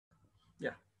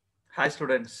Yeah. Hi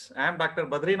students, I am Dr.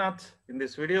 Badrinath. In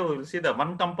this video, we will see the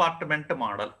one compartment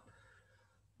model.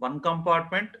 One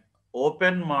compartment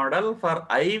open model for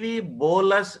IV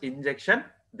bolus injection.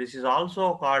 This is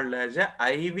also called as a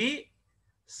IV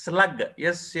slug,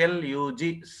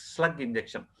 SLUG, slug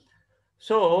injection.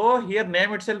 So here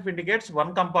name itself indicates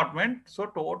one compartment. So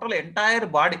total entire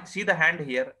body, see the hand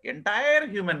here, entire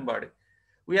human body.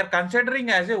 We are considering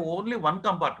as a only one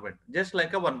compartment, just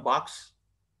like a one box.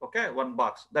 Okay, one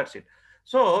box, that's it.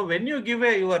 So when you give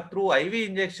a your through IV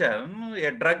injection,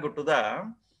 a drug to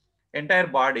the entire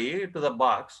body to the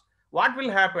box, what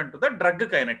will happen to the drug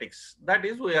kinetics? That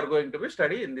is we are going to be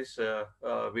study in this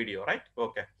video, right?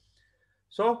 Okay.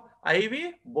 So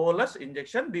IV bolus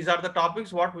injection, these are the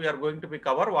topics what we are going to be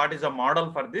cover. What is a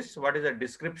model for this? What is a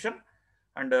description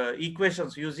and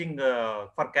equations using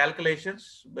for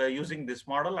calculations using this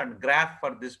model and graph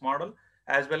for this model,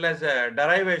 as well as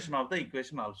derivation of the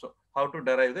equation also, how to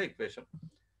derive the equation.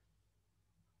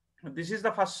 This is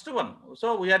the first one.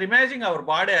 So we are imagining our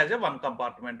body as a one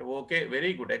compartment. Okay,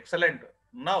 very good, excellent.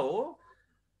 Now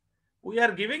we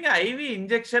are giving a IV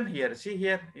injection here. See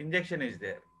here, injection is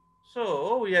there.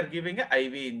 So we are giving a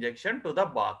IV injection to the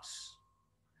box.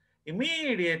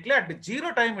 Immediately at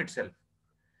 0 time itself,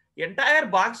 entire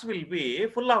box will be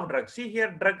full of drug. See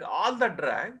here, drug, all the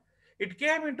drug, it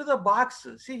came into the box.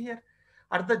 See here,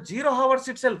 at the 0 hours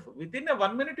itself, within a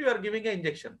 1 minute you are giving an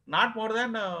injection, not more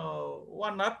than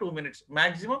 1 or 2 minutes,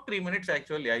 maximum 3 minutes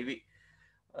actually IV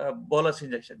bolus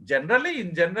injection. Generally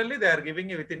they are giving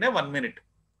within a 1 minute,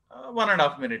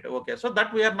 1.5 minute. Okay, so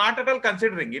that we are not at all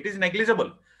considering. It is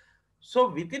negligible. So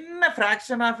within a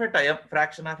fraction of a time,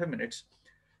 fraction of a minutes,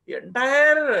 the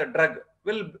entire drug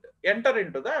will enter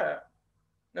into the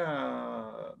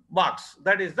box.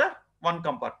 That is the one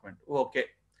compartment. Okay.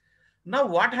 Now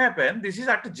what happened? This is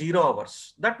at 0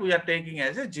 hours. That we are taking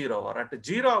as a 0 hour. At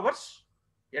 0 hours,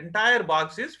 entire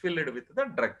box is filled with the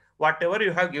drug. Whatever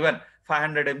you have given,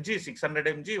 500 mg, 600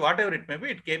 mg, whatever it may be,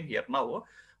 it came here. Now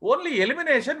only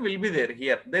elimination will be there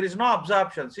here. There is no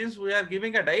absorption. Since we are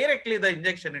giving a directly the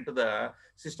injection into the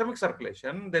systemic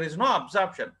circulation, there is no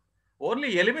absorption.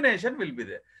 Only elimination will be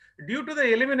there. Due to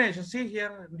the elimination, see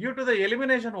here, due to the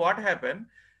elimination, what happened?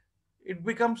 It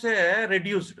becomes a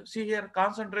reduced. See here,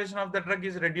 concentration of the drug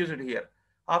is reduced here.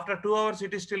 After 2 hours,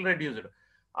 it is still reduced.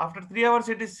 After 3 hours,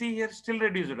 it is, see here, still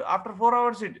reduced. After 4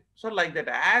 hours, it, so like that.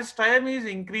 As time is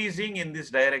increasing in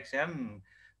this direction,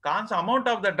 amount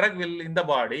of the drug will in the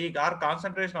body or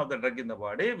concentration of the drug in the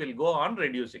body will go on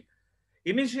reducing.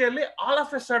 Initially, all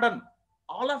of a sudden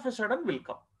will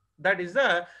come. That is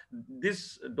the,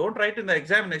 this don't write in the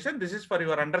examination. This is for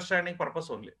your understanding purpose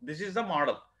only. This is the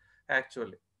model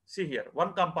actually. See here,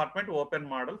 one compartment open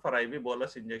model for IV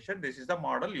bolus injection. This is the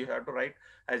model you have to write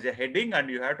as a heading, and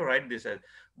you have to write this as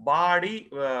body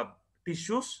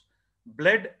tissues,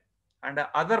 blood, and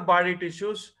other body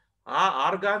tissues,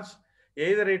 organs.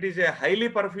 Either it is a highly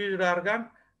perfused organ,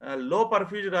 low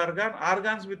perfused organ,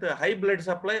 organs with a high blood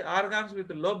supply, organs with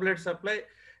low blood supply,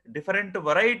 different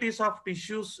varieties of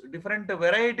tissues, different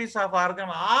varieties of organ.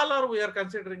 All are we are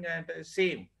considering as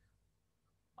same.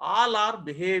 All are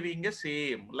behaving the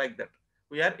same, like that.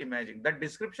 We are imagining. That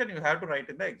description you have to write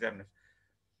in the examination.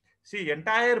 See,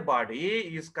 entire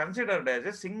body is considered as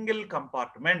a single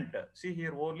compartment. See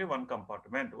here, only one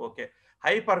compartment. Okay.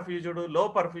 High perfused, low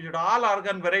perfused, all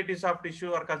organ varieties of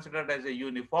tissue are considered as a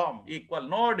uniform, equal,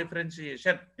 no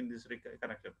differentiation in this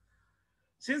connection.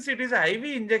 Since it is IV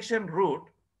injection route,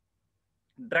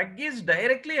 drug is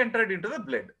directly entered into the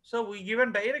blood. So we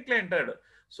given directly entered.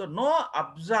 So no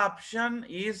absorption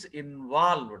is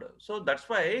involved. So that's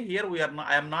why here we are.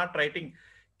 I am not writing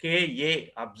Ka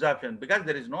absorption, because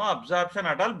there is no absorption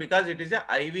at all, because it is a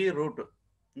IV route.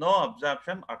 No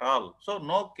absorption at all. So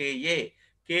no Ka.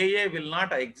 Ka will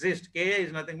not exist. Ka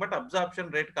is nothing but absorption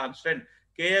rate constant.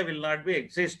 Ka will not be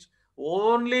exist.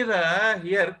 Only the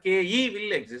here Ke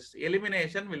will exist.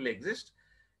 Elimination will exist.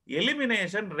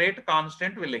 Elimination rate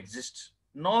constant will exist.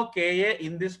 No Ka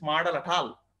in this model at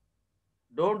all.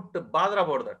 Don't bother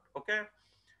about that. Okay.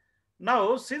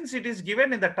 Now, since it is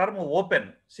given in the term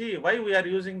open, see why we are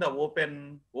using the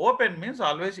open. Open means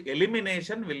always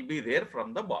elimination will be there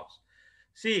from the box.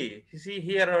 See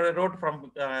here I wrote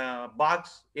from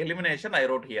box elimination, I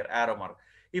wrote here arrow mark.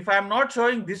 If I am not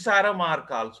showing this arrow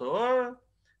mark also,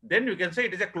 then you can say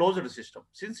it is a closed system.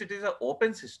 Since it is an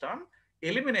open system,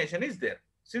 elimination is there.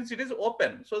 Since it is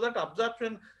open, so that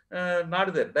absorption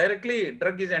not there. Directly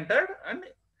drug is entered, and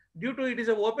due to it is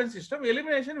an open system,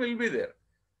 elimination will be there.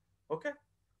 Okay.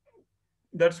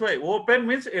 That's why open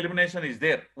means elimination is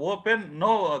there. Open,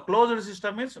 no closed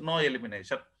system means no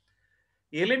elimination.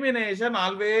 Elimination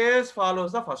always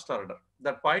follows the first order.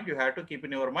 That point you have to keep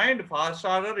in your mind. First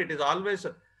order, it is always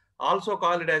also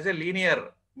called as a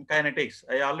linear kinetics.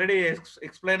 I already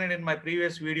explained it in my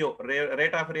previous video,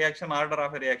 rate of reaction, order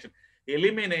of a reaction.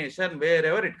 Elimination,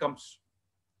 wherever it comes,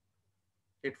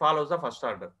 it follows the first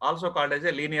order, also called as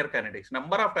a linear kinetics.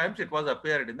 Number of times it was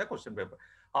appeared in the question paper.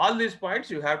 All these points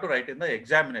you have to write in the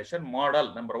examination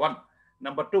model, number one.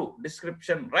 Number two,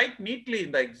 description. Write neatly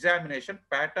in the examination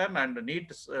pattern and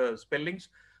neat spellings,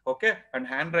 okay, and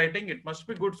handwriting. It must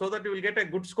be good so that you will get a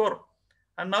good score.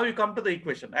 And now you come to the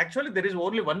equation. Actually, there is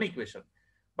only one equation,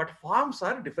 but forms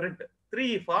are different.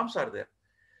 3 forms are there.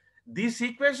 This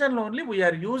equation only we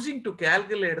are using to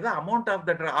calculate the amount of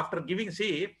the drug after giving.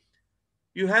 See,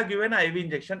 you have given IV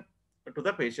injection to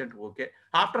the patient, okay,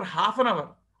 after half an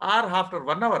hour or after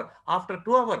 1 hour, after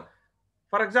 2 hours.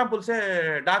 For example,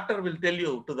 say doctor will tell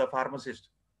you to the pharmacist,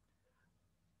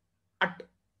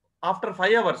 after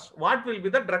 5 hours, what will be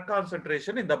the drug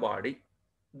concentration in the body?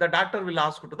 The doctor will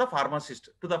ask to the pharmacist,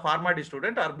 to the Pharma.D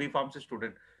student or B.Pharmacy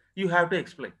student. You have to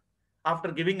explain.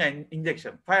 After giving an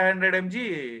injection, 500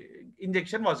 mg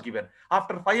injection was given.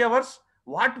 After 5 hours,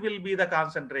 what will be the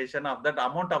concentration of that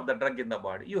amount of the drug in the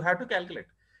body? You have to calculate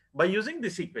by using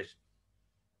this equation.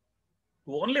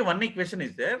 Only one equation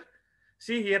is there.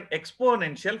 See here,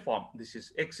 exponential form. This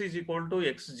is x is equal to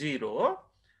x0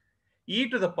 e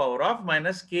to the power of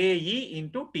minus ke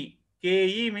into t.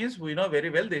 Ke means we know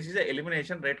very well this is an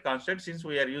elimination rate constant, since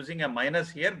we are using a minus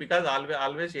here because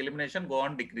always elimination go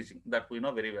on decreasing. That we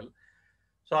know very well.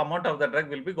 So amount of the drug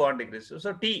will be go on decreasing.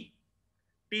 So t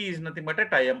is nothing but a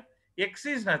time. X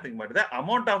is nothing but the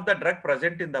amount of the drug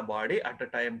present in the body at a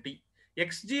time t.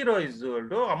 X0 is equal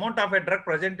to amount of a drug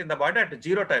present in the body at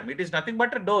 0 time. It is nothing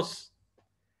but a dose.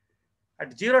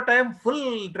 At 0 time,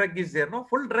 full drug is there. No,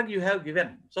 full drug you have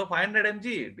given. So 500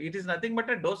 mg, it is nothing but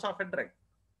a dose of a drug,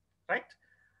 right?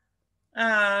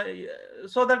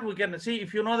 So that we can see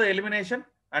if you know the elimination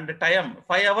and the time.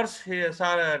 5 hours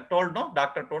sir told, no,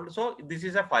 doctor told. So this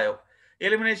is a 5.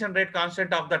 Elimination rate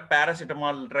constant of that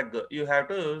paracetamol drug, you have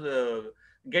to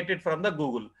get it from the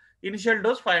Google. Initial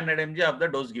dose 500 mg of the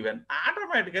dose given.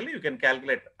 Automatically you can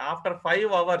calculate after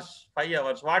 5 hours,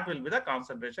 what will be the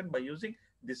concentration by using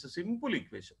this simple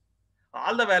equation.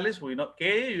 All the values we know.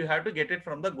 K, you have to get it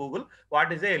from the Google.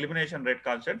 What is the elimination rate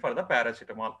constant for the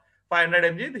paracetamol?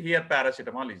 500 mg, here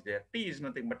paracetamol is there. T is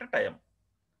nothing but a time.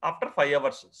 After 5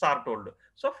 hours, sir told.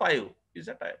 So 5 is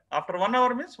a time. After 1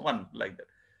 hour means 1, like that.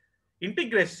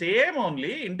 Integration, same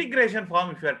only. Integration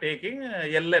form, if you are taking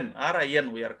ln or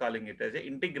in, we are calling it as a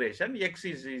integration. X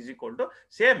is equal to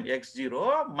same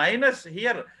x0 minus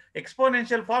here.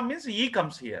 Exponential form means e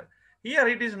comes here. Here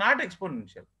it is not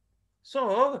exponential.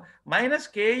 So minus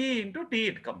ke into t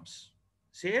it comes.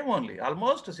 Same only,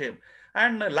 almost same.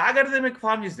 And logarithmic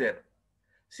form is there.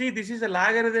 See, this is a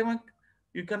logarithmic.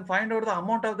 You can find out the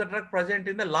amount of the drug present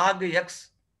in the log x.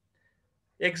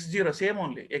 X0, same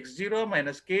only. X0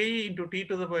 minus ke into t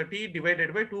to the power t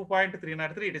divided by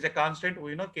 2.303. It is a constant.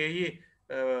 We know ke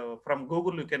from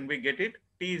Google you can get it.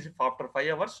 T is after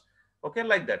 5 hours. Okay,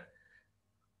 like that.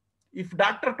 If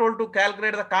doctor told to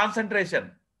calculate the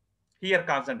concentration, here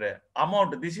concentration,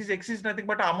 amount, this is X is nothing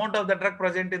but amount of the drug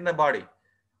present in the body.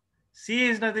 C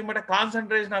is nothing but a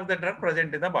concentration of the drug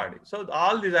present in the body. So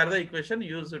all these are the equations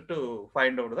used to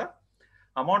find out the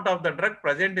amount of the drug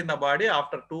present in the body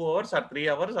after 2 hours or 3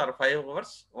 hours or 5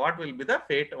 hours. What will be the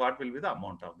fate? What will be the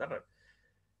amount of the drug?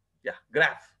 Yeah,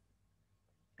 graph.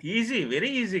 Easy, very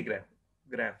easy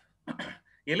graph.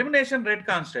 Elimination rate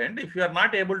constant, if you are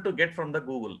not able to get from the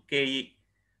Google, KE,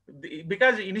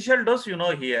 because initial dose you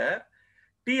know here,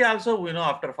 T also we know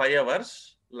after 5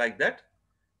 hours, like that.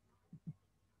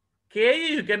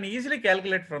 KE you can easily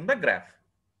calculate from the graph.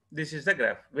 This is the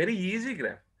graph, very easy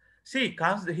graph. See,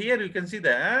 here you can see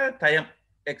the time,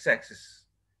 x-axis,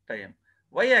 time.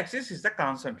 Y-axis is the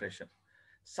concentration.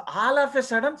 So all of a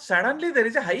sudden, suddenly there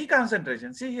is a high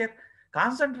concentration. See here,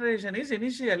 concentration is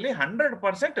initially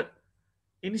 100%.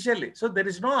 Initially, so there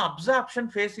is no absorption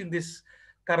phase in this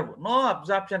curve, no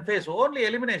absorption phase, only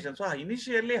elimination. So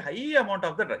initially high amount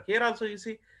of the drug. Here also you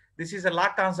see this is a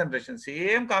log concentration,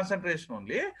 same concentration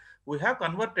only we have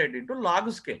converted into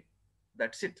log scale.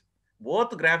 That's it.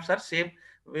 Both graphs are same.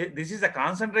 This is the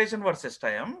concentration versus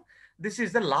time. This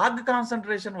is the log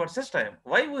concentration versus time.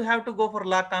 Why we have to go for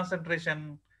log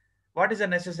concentration? What is the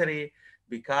necessary?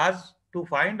 Because to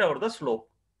find out the slope.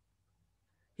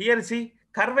 Here see,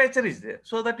 curvature is there,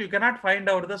 so that you cannot find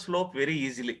out the slope very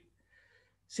easily.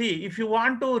 See, if you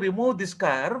want to remove this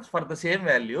curve for the same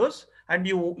values and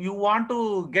you want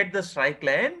to get the straight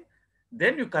line,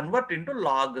 then you convert into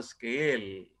log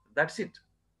scale. That's it.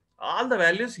 all the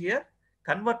values here,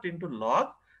 convert into log,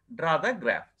 draw the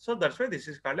graph. So that's why this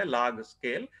is called a log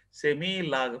scale,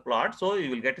 semi-log plot. So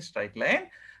you will get a straight line.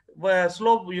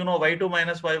 Slope, you know, y2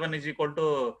 minus y1 is equal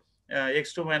to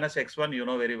x2 minus x1, you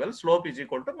know very well. Slope is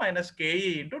equal to minus ke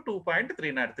into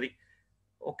 2.303.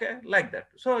 Okay, like that.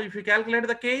 So if you calculate,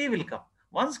 the ke will come.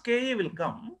 Once ke will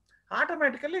come,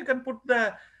 automatically you can put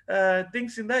the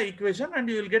things in the equation and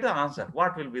you will get the answer.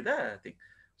 What will be the thing?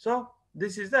 So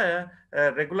this is the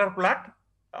regular plot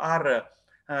or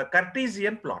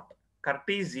Cartesian plot.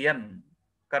 Cartesian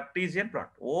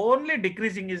plot. Only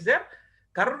decreasing is there.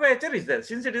 Curvature is there.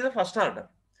 Since it is a first order.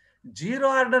 Zero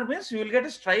order means you will get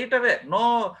straight away.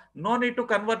 No need to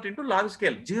convert into log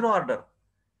scale. Zero order.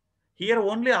 Here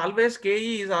only always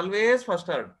KE is always first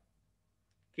order.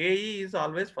 KE is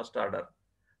always first order.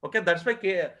 Okay, that's why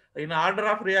in order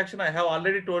of reaction, I have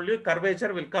already told you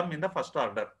curvature will come in the first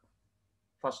order.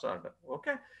 First order.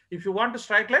 Okay. If you want a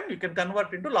straight line, you can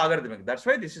convert into logarithmic. That's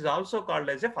why this is also called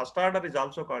as a first order is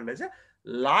also called as a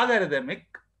logarithmic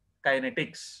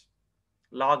kinetics.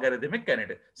 Logarithmic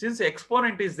kinetics. Since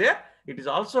exponent is there, it is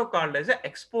also called as a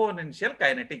exponential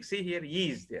kinetics. See here, E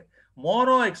is there.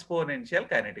 Mono exponential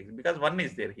kinetics because 1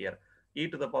 is there here. E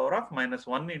to the power of minus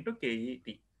 1 into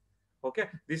KET. Okay.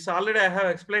 This already I have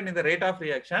explained in the rate of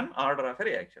reaction, order of a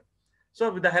reaction.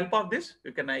 So with the help of this,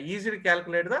 you can easily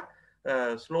calculate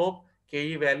the slope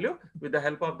Ke value. With the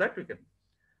help of that, we can.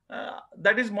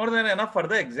 That is more than enough for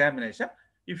the examination.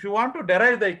 If you want to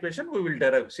derive the equation, we will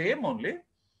derive same only.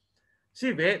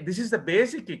 See, this is the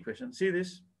basic equation. See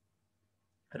this.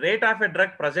 Rate of a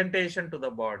drug presentation to the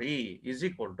body is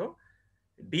equal to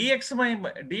dx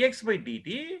by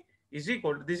dt is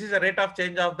equal to, this is a rate of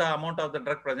change of the amount of the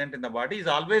drug present in the body is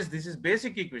always, this is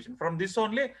basic equation. From this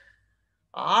only,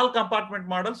 all compartment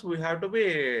models, we have to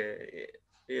be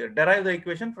derive the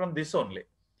equation from this only.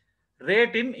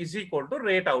 Rate in is equal to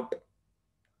rate out.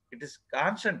 It is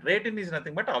constant. Rate in is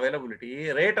nothing but availability.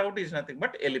 Rate out is nothing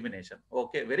but elimination.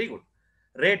 Okay, very good.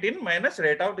 Rate in minus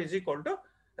rate out is equal to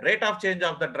rate of change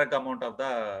of the drug amount of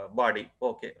the body.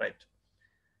 Okay, right.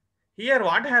 Here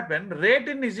what happened? Rate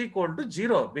in is equal to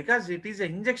 0 because it is an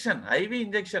injection, IV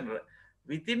injection.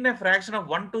 Within a fraction of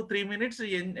 1 to 3 minutes,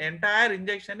 the entire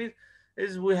injection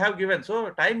is we have given.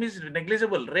 So time is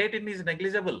negligible. Rate in is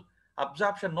negligible.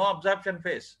 Absorption, no absorption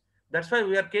phase. That's why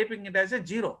we are keeping it as a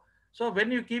 0. So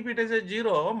when you keep it as a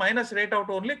 0, minus rate out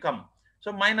only come.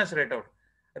 So minus rate out.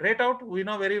 Rate out, we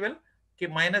know very well,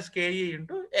 minus Ke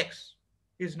into X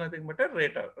is nothing but a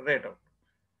rate out.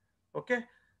 Okay.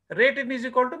 Rate in is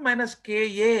equal to minus Ka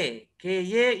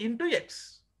into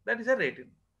X. That is a rate in.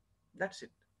 That's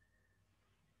it.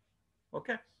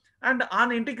 Okay. And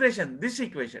on integration, this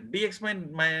equation, dx by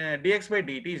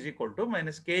dt is equal to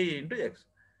minus Ka into X.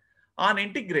 On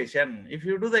integration, if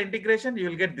you do the integration, you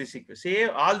will get this equation. Say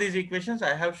all these equations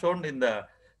I have shown in the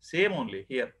same only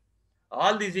here.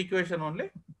 All these equation only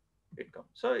it comes.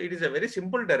 So it is a very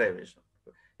simple derivation.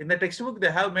 In the textbook,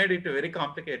 they have made it very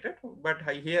complicated, but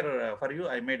here for you,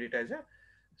 I made it as a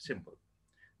simple.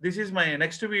 This is my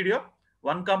next video,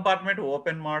 one compartment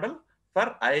open model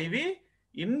for IV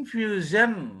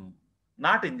infusion,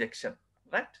 not injection,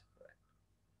 right?